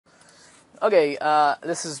Okay,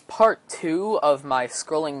 this is part 2 of my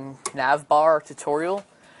scrolling NavBar tutorial,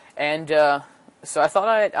 and so I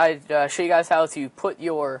thought I'd show you guys how to put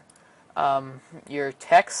your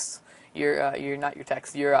text, your not your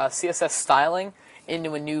text, your CSS styling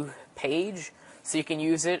into a new page, so you can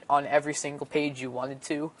use it on every single page you wanted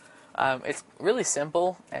to. It's really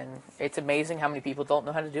simple, and it's amazing how many people don't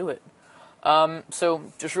know how to do it. So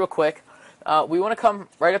just real quick, we want to come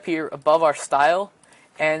right up here above our style,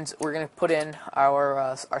 and we're going to put in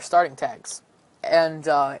our starting tags. And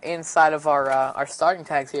inside of our starting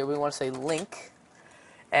tags here, we want to say link,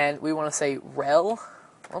 and we want to say rel,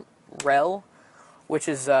 which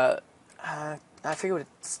is I forget what it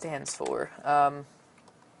stands for.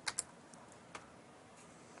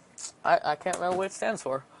 I can't remember what it stands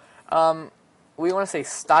for. We want to say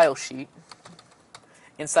style sheet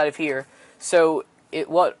inside of here. So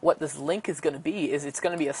what this link is going to be is it's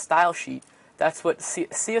going to be a style sheet. That's what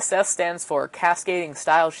CSS stands for, cascading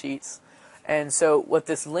style sheets. And so what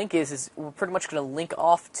this link is we're pretty much going to link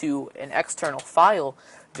off to an external file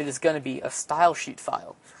that is going to be a style sheet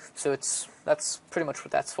file. So that's pretty much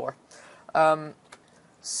what that's for. Next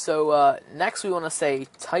we want to say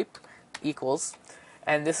type equals,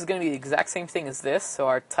 and this is going to be the exact same thing as this, so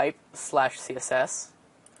our type /CSS.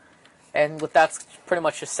 And what that's pretty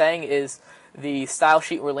much just saying is the style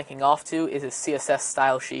sheet we're linking off to is a CSS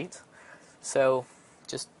style sheet. So,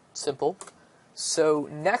 just simple. So,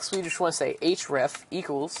 next we just want to say href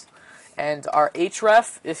equals, and our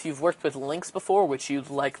href, if you've worked with links before, which you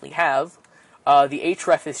likely have, the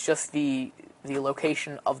href is just the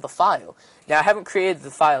location of the file. Now, I haven't created the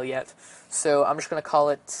file yet, so I'm just going to call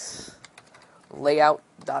it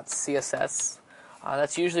layout.css.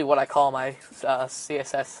 That's usually what I call my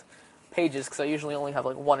CSS pages, because I usually only have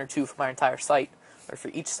like 1 or 2 for my entire site, or for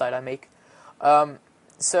each site I make.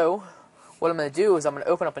 So what I'm going to do is I'm going to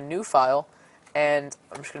open up a new file, and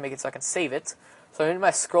I'm just going to make it so I can save it. So I'm in my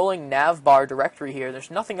scrolling navbar directory here. There's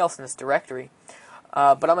nothing else in this directory,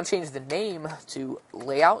 but I'm going to change the name to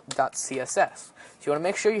layout.css. So you want to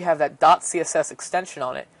make sure you have that .css extension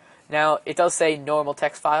on it. Now, it does say normal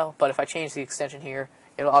text file, but if I change the extension here,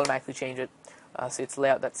 it'll automatically change it. So it's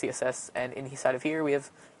layout.css, and inside of here we have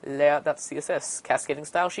layout.css, cascading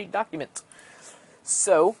style sheet document.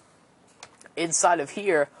 So, inside of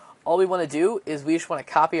here, all we want to do is we just want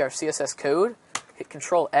to copy our CSS code, hit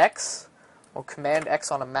Control X, or Command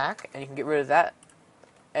X on a Mac, and you can get rid of that,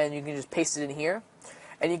 and you can just paste it in here.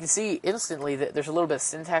 And you can see instantly that there's a little bit of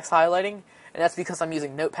syntax highlighting, and that's because I'm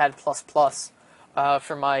using Notepad++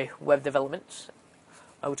 for my web development,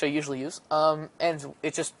 which I usually use, and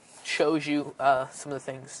it just shows you some of the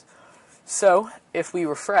things. So, if we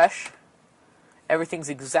refresh, everything's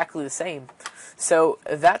exactly the same. So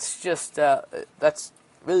that's just that's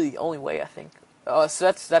really the only way, I think.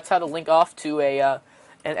 So that's how to link off to an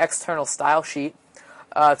external style sheet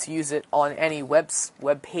to use it on any web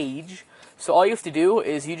page. So all you have to do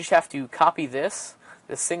is you just have to copy this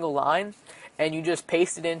single line, and you just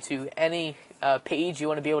paste it into any page you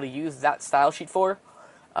want to be able to use that style sheet for.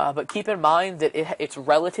 But keep in mind that it's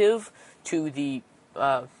relative to the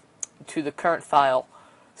current file.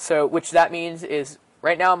 So, which that means is,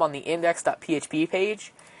 right now I'm on the index.php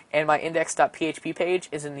page, and my index.php page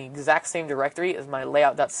is in the exact same directory as my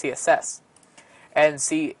layout.css. And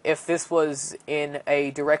see, if this was in a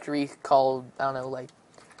directory called, I don't know, like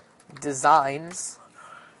designs,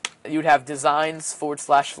 you'd have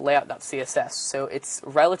designs/layout.css. So it's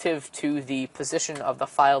relative to the position of the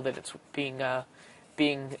file that it's being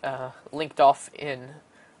linked off in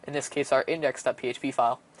this case, our index.php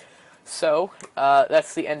file. So,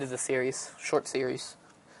 that's the end of the series, short series.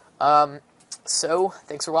 So,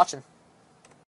 thanks for watching.